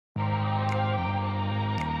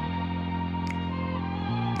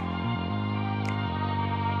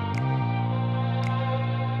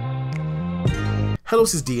Hello,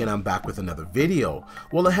 this is D and I'm back with another video.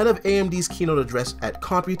 Well, ahead of AMD's keynote address at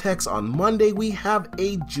Computex on Monday, we have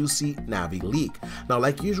a juicy Navi leak. Now,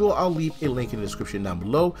 like usual, I'll leave a link in the description down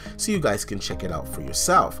below so you guys can check it out for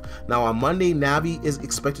yourself. Now, on Monday, Navi is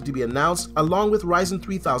expected to be announced along with Ryzen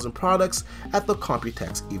 3000 products at the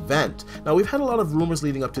Computex event. Now, we've had a lot of rumors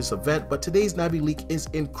leading up to this event, but today's Navi leak is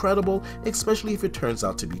incredible, especially if it turns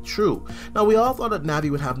out to be true. Now, we all thought that Navi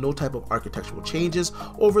would have no type of architectural changes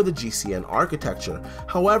over the GCN architecture.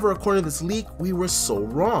 However, according to this leak, we were so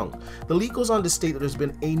wrong. The leak goes on to state that there's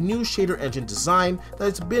been a new shader engine design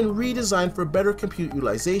that's been redesigned for better compute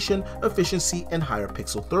utilization, efficiency, and higher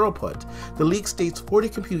pixel throughput. The leak states 40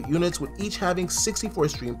 compute units with each having 64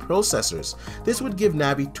 stream processors. This would give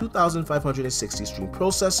Navi 2,560 stream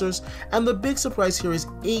processors, and the big surprise here is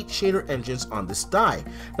 8 shader engines on this die.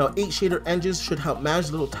 Now, 8 shader engines should help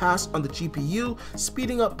manage little tasks on the GPU,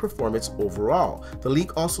 speeding up performance overall. The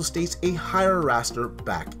leak also states a higher raster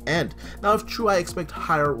back end. Now, if true, I expect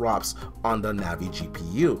higher ROPS on the Navi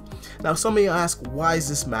GPU. Now, some of you ask, why does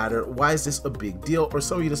this matter? Why is this a big deal? Or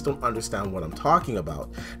some of you just don't understand what I'm talking about.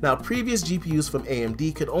 Now, previous GPUs from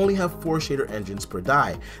AMD could only have 4 shader engines per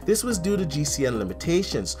die. This was due to GCN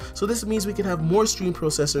limitations. So this means we could have more stream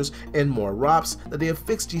processors and more ROPS, that they have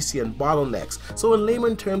fixed GCN bottlenecks. So in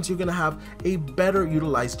layman terms, you're going to have a better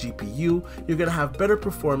utilized GPU, you're going to have better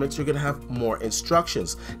performance, you're going to have more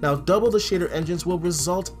instructions. Now, double the shader engines will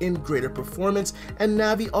result in greater performance, and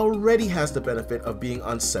Navi already has the benefit of being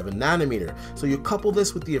on 7nm. So you couple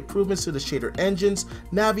this with the improvements to the shader engines,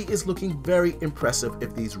 Navi is looking very impressive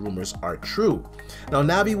if these rumors are true. Now,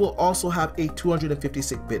 Navi will also have a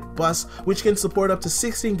 256-bit bus, which can support up to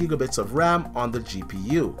 16 gigabits of RAM on the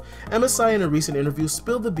GPU. MSI in a recent interview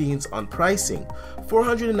spilled the beans on pricing,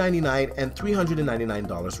 $499 and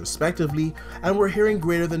 $399 respectively, and we're hearing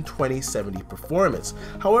greater than 2070 performance.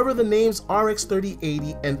 However, the names RX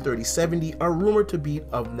 3080 and 3070 are rumored to be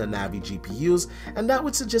of the Navi GPUs, and that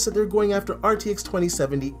would suggest that they're going after RTX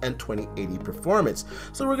 2070 and 2080 performance.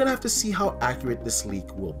 So we're gonna have to see how accurate this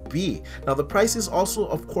leak will be. Now, the prices also,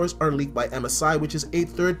 of course, are leaked by MSI, which is a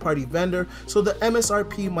third-party vendor, so the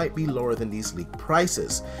MSRP might be lower than these leaked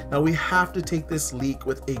prices. Now, we have to take this leak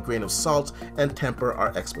with a grain of salt and temper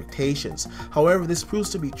our expectations. However, if this proves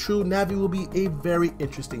to be true, Navi will be a very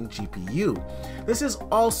interesting GPU. This is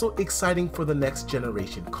also exciting for the next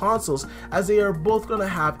generation consoles, as they are both going to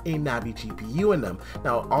have a Navi GPU in them.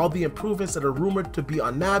 Now, all the improvements that are rumored to be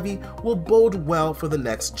on Navi will bode well for the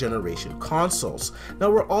next generation consoles.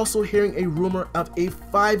 Now, we're also hearing a rumor of a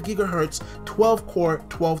 5 GHz 12-core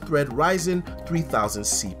 12-thread Ryzen 3000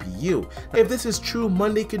 CPU. If this is true,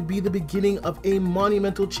 Monday could be the beginning of a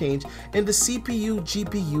monumental change in the CPU,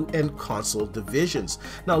 GPU, and console divisions.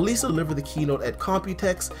 Now, Lisa delivered the keynote at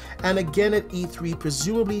Computex and again at E3,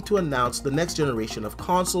 presumably to announce the next generation of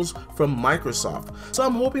consoles from Microsoft. So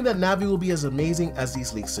I'm hoping that Navi will be as amazing as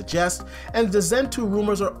these leaks suggest, and the Zen 2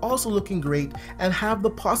 rumors are also looking great and have the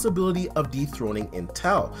possibility of dethroning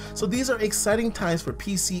Intel. So these are exciting times for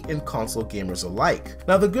PC and console gamers alike.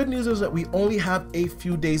 Now, the good news is that we only have a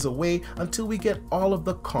few days away until we get all of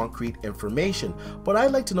the concrete information, but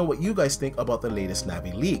I'd like to know what you guys think about the latest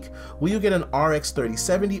Navi leak. Will you get an RX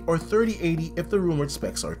 3070 or 3080 if the rumored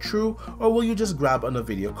specs are true, or will you just grab an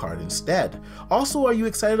NVIDIA card instead? Also, are you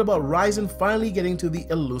excited about Ryzen finally getting to the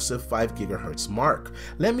elusive 5 GHz mark?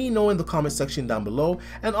 Let me know in the comment section down below,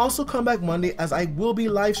 and also come back Monday as I will be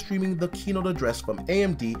live streaming the keynote address from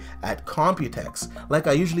AMD at Computex. Like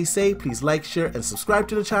I usually say, please like, share, and subscribe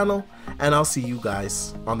to the channel, and I'll see you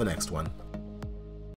guys on the next one.